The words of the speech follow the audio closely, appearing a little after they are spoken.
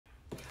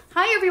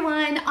Hi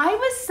everyone, I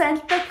was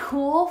sent the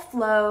Cool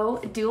Flow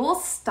Dual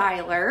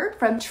Styler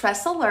from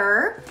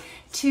Tressalure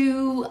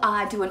to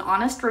do an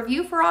honest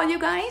review for all you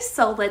guys.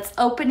 So let's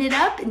open it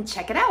up and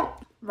check it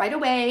out. Right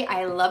away,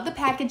 I love the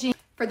packaging.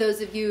 For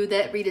those of you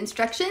that read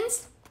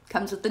instructions,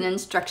 comes with an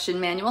instruction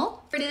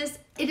manual. Here it is.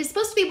 It is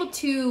supposed to be able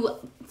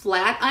to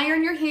flat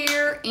iron your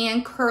hair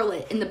and curl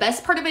it. And the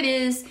best part of it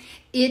is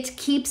it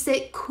keeps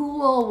it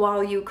cool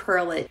while you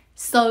curl it.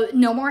 So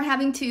no more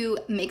having to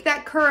make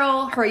that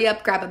curl, hurry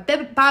up, grab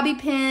a bobby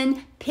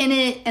pin, pin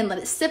it, and let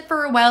it sit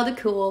for a while to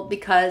cool,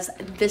 because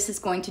this is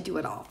going to do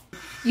it all.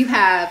 You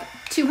have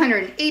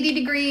 280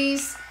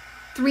 degrees,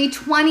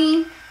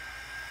 320,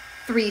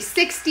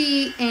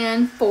 360,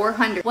 and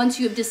 400. Once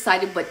you have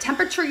decided what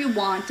temperature you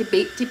want,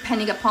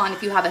 depending upon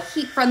if you have a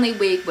heat-friendly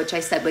wig, which I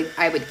said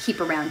I would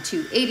keep around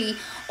 280,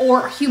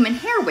 or a human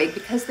hair wig,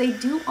 because they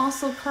do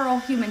also curl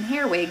human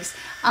hair wigs,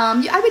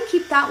 I would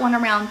keep that one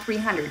around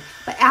 300.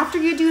 But after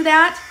you do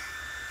that,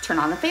 turn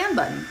on the fan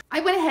button. I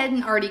went ahead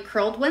and already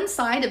curled one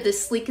side of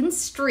this sleek and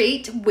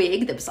straight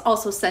wig that was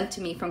also sent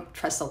to me from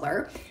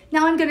Tressalure.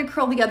 Now I'm gonna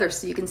curl the other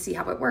so you can see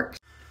how it works.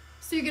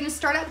 So you're gonna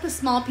start out with a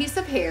small piece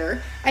of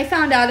hair. I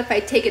found out if I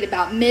take it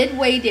about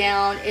midway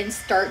down and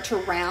start to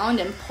round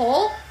and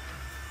pull,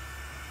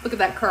 look at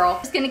that curl.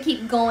 I'm just gonna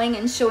keep going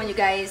and showing you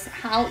guys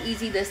how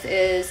easy this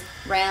is.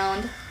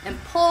 Round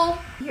and pull.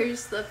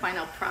 Here's the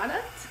final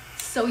product.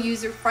 So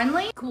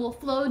user-friendly. Cool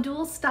Flow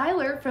Dual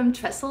Styler from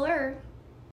Tressalure.